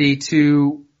opportunity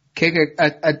to kick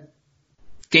a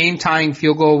game-tying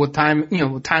field goal with time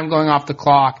going off the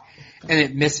clock, and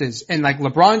it misses. And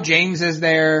LeBron James is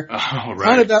there. Oh,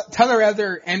 right. Ton of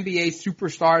other NBA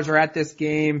superstars are at this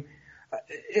game.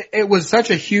 It was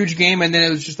such a huge game, and then it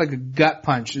was just like a gut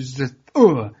punch. It was just,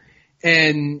 ugh.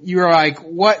 And you were like,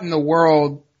 what in the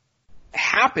world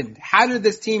happened? How did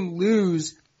this team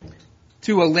lose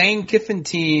to a Lane Kiffin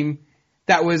team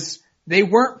they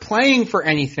weren't playing for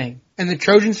anything? And the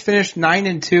Trojans finished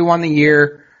 9-2 on the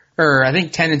year, or I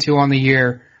think 10-2 on the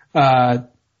year.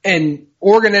 And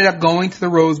Oregon ended up going to the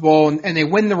Rose Bowl, and they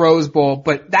win the Rose Bowl,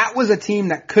 but that was a team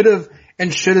that could have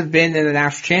and should have been in the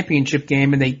national championship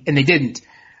game, and they didn't.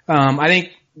 I think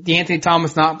DeAnthony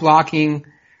Thomas not blocking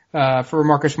for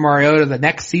Marcus Mariota the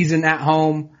next season at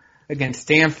home against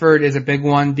Stanford is a big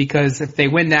one, because if they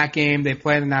win that game, they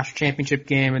play in the national championship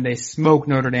game and they smoke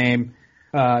Notre Dame,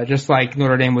 just like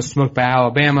Notre Dame was smoked by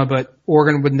Alabama, but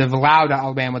Oregon wouldn't have allowed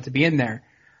Alabama to be in there.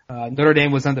 Notre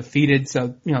Dame was undefeated,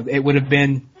 so it would have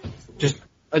been just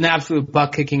an absolute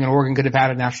butt kicking, and Oregon could have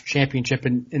had a national championship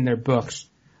in their books.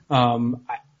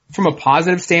 From a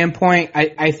positive standpoint,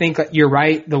 I think that you're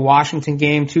right. The Washington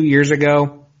game 2 years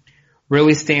ago,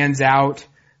 really stands out.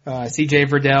 CJ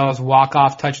Verdell's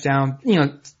walk-off touchdown.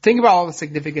 Think about all the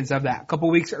significance of that. A couple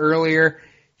weeks earlier,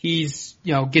 he's,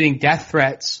 getting death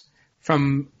threats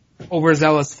from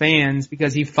overzealous fans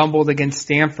because he fumbled against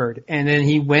Stanford, and then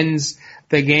he wins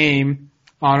the game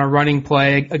on a running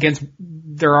play against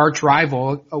their arch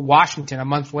rival, Washington, a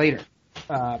month later.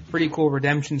 Pretty cool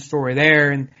redemption story there,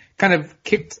 and kind of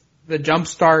kicked the jump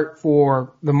start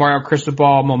for the Mario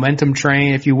Cristobal momentum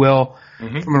train, if you will,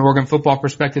 from an Oregon football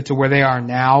perspective to where they are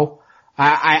now.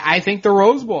 I think the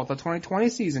Rose Bowl, the 2020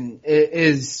 season,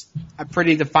 is a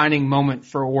pretty defining moment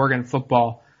for Oregon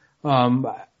football.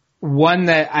 One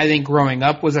that I think growing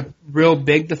up was a real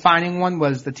big defining one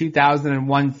was the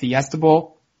 2001 Fiesta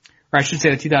Bowl, or I should say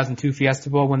the 2002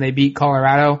 Fiesta Bowl when they beat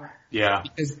Colorado. Yeah.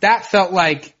 Because that felt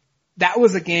like that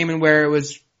was a game in where it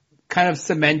was kind of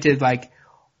cemented, like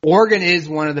Oregon is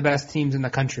one of the best teams in the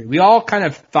country. We all kind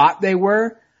of thought they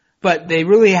were, but they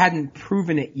really hadn't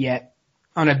proven it yet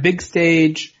on a big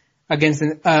stage against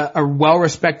a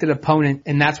well-respected opponent,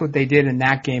 and that's what they did in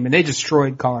that game, and they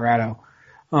destroyed Colorado.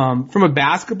 From a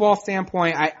basketball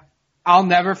standpoint, I'll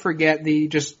never forget the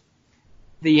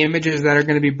images that are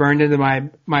going to be burned into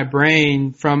my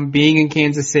brain from being in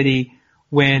Kansas City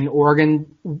when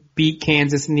Oregon beat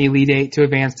Kansas in the Elite Eight to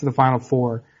advance to the Final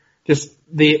Four. Just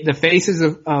the faces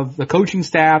of the coaching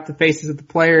staff, the faces of the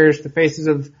players, the faces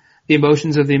of the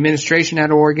emotions of the administration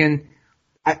at Oregon.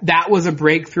 That was a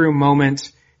breakthrough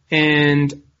moment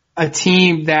and a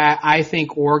team that I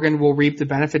think Oregon will reap the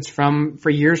benefits from for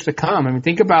years to come. I mean,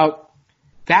 think about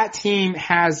that team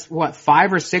has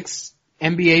 5 or 6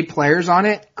 NBA players on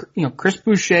it. Chris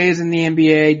Boucher is in the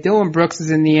NBA. Dylan Brooks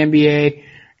is in the NBA.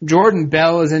 Jordan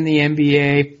Bell is in the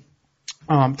NBA.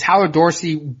 Tyler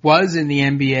Dorsey was in the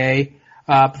NBA,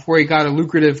 before he got a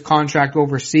lucrative contract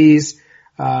overseas.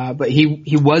 But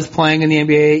he was playing in the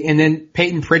NBA. And then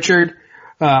Peyton Pritchard,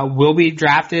 will be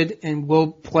drafted and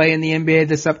will play in the NBA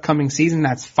this upcoming season.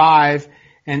 That's 5.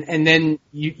 And then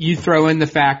you throw in the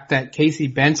fact that Casey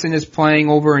Benson is playing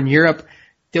over in Europe.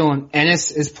 Dylan Ennis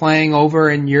is playing over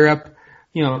in Europe.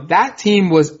 That team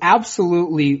was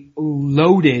absolutely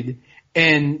loaded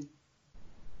and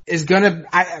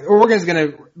Oregon's gonna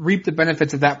reap the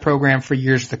benefits of that program for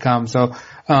years to come. So,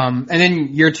 and then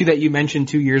year 2 that you mentioned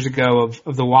 2 years ago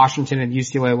of the Washington and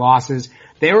UCLA losses,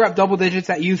 they were up double digits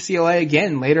at UCLA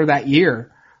again later that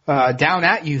year, down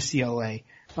at UCLA.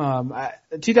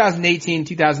 2017,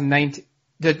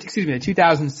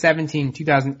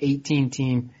 2018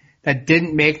 team that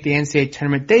didn't make the NCAA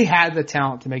tournament, they had the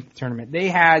talent to make the tournament. They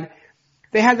had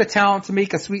the talent to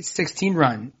make a Sweet 16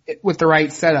 run with the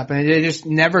right setup, and it just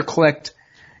never clicked,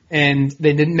 and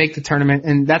they didn't make the tournament,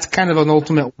 and that's kind of an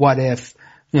ultimate what if.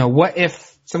 What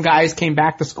if some guys came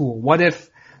back to school? What if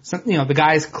the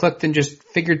guys clicked and just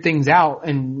figured things out,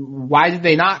 and why did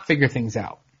they not figure things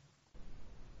out?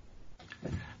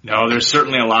 No, there's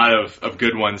certainly a lot of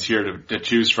good ones here to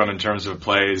choose from in terms of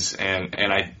plays, and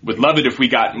I would love it if we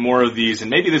got more of these,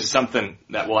 and maybe this is something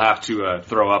that we'll have to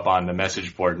throw up on the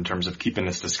message board in terms of keeping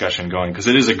this discussion going, because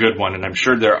it is a good one, and I'm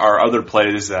sure there are other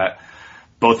plays that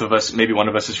both of us, maybe one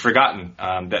of us has forgotten,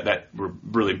 that were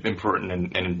really important,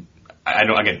 and I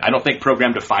don't think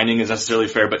program defining is necessarily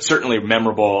fair, but certainly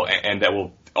memorable, and that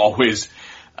will always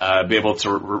be able to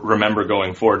remember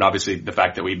going forward. And obviously the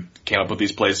fact that we came up with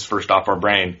these plays first off our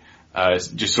brain,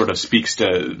 just sort of speaks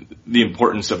to the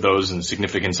importance of those and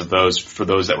significance of those for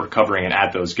those that were covering and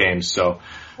at those games. So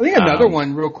I think another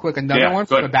one real quick, one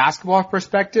from a basketball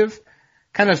perspective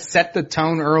kind of set the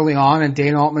tone early on in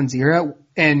Dana Altman's era.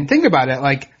 And think about it,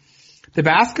 like the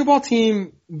basketball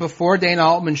team before Dana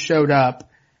Altman showed up,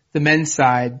 the men's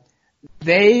side,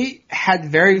 they had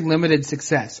very limited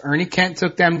success. Ernie Kent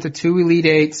took them to 2 Elite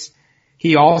Eights.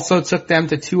 He also took them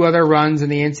to 2 other runs in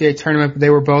the NCAA tournament, but they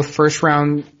were both 3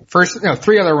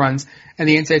 other runs in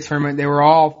the NCAA tournament. They were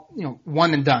all,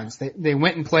 one and dones. They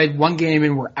went and played one game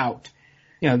and were out.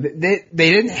 They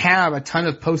didn't have a ton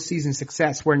of postseason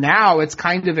success, where now it's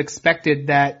kind of expected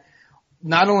that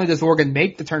not only does Oregon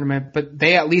make the tournament, but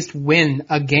they at least win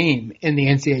a game in the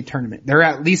NCAA tournament. They're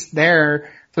at least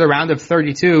there for the round of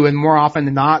 32, and more often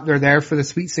than not, they're there for the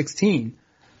Sweet 16.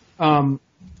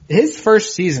 His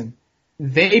first season,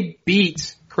 they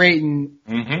beat Creighton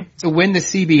to win the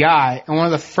CBI, and one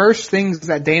of the first things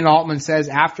that Dana Altman says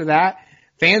after that,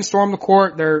 fans storm the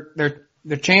court, they're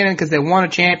chanting because they won a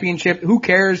championship. Who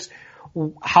cares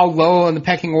how low in the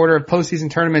pecking order of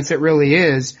postseason tournaments it really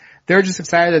is? They're just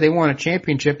excited that they won a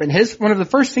championship. And one of the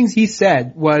first things he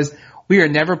said was, we are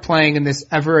never playing in this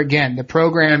ever again. The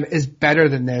program is better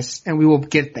than this, and we will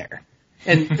get there.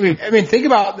 And I mean, think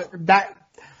about that.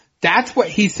 that's what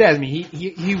he said. I mean,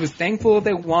 he was thankful that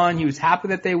they won. He was happy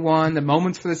that they won. The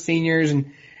moments for the seniors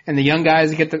and the young guys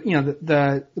to get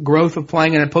the growth of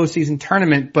playing in a postseason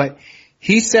tournament. But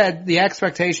he said the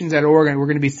expectations at Oregon were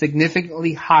going to be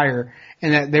significantly higher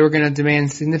and that they were going to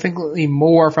demand significantly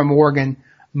more from Oregon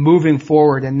moving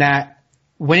forward, and that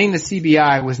winning the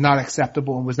CBI was not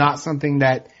acceptable and was not something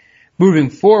that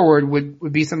moving forward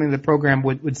would be something the program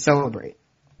would celebrate.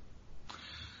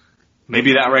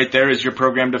 Maybe that right there is your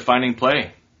program defining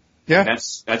play. Yeah.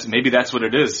 Maybe that's what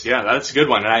it is. Yeah, that's a good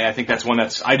one. And I think that's one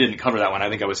I didn't cover that one. I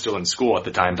think I was still in school at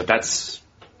the time, but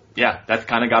that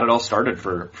kind of got it all started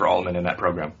for Altman in that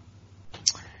program.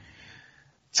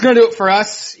 It's going to do it for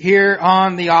us here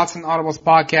on the Odds and Audibles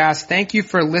podcast. Thank you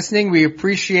for listening. We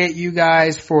appreciate you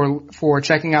guys for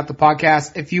checking out the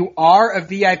podcast. If you are a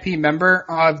VIP member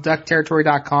of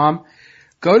DuckTerritory.com,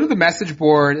 go to the message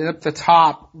board, and up the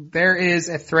top, there is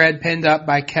a thread pinned up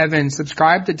by Kevin.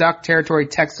 Subscribe to Duck Territory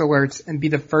text alerts and be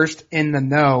the first in the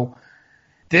know.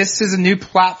 This is a new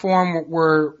platform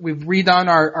where we've redone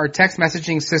our text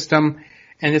messaging system,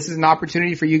 and this is an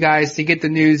opportunity for you guys to get the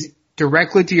news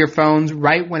directly to your phones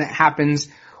right when it happens.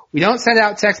 We don't send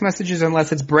out text messages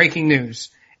unless it's breaking news,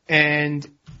 and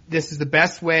this is the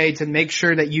best way to make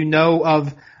sure that you know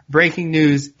of breaking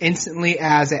news instantly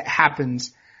as it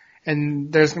happens.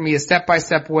 And there's going to be a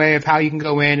step-by-step way of how you can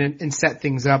go in and set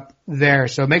things up there.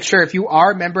 So make sure if you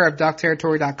are a member of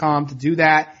DuckTerritory.com to do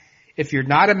that. If you're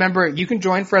not a member, you can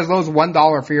join for as low as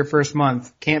 $1 for your first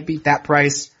month. Can't beat that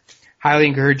price. Highly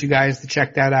encourage you guys to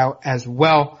check that out as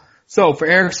well. So for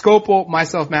Eric Skopil,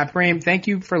 myself, Matt Prehm, thank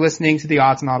you for listening to the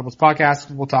Odds and Audibles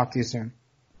podcast. We'll talk to you soon.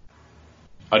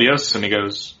 Adios,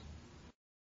 amigos.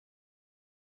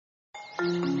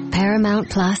 Paramount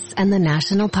Plus and the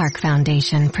National Park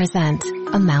Foundation present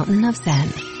A Mountain of Zen.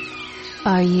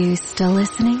 Are you still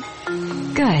listening?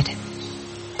 Good.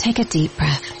 Take a deep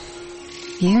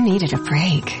breath. You needed a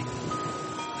break.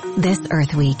 This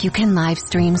Earth Week, you can live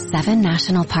stream 7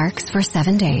 national parks for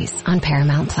 7 days on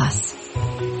Paramount Plus.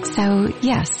 So,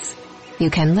 yes,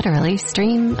 you can literally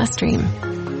stream a stream.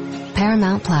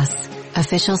 Paramount Plus,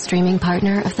 official streaming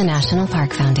partner of the National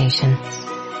Park Foundation.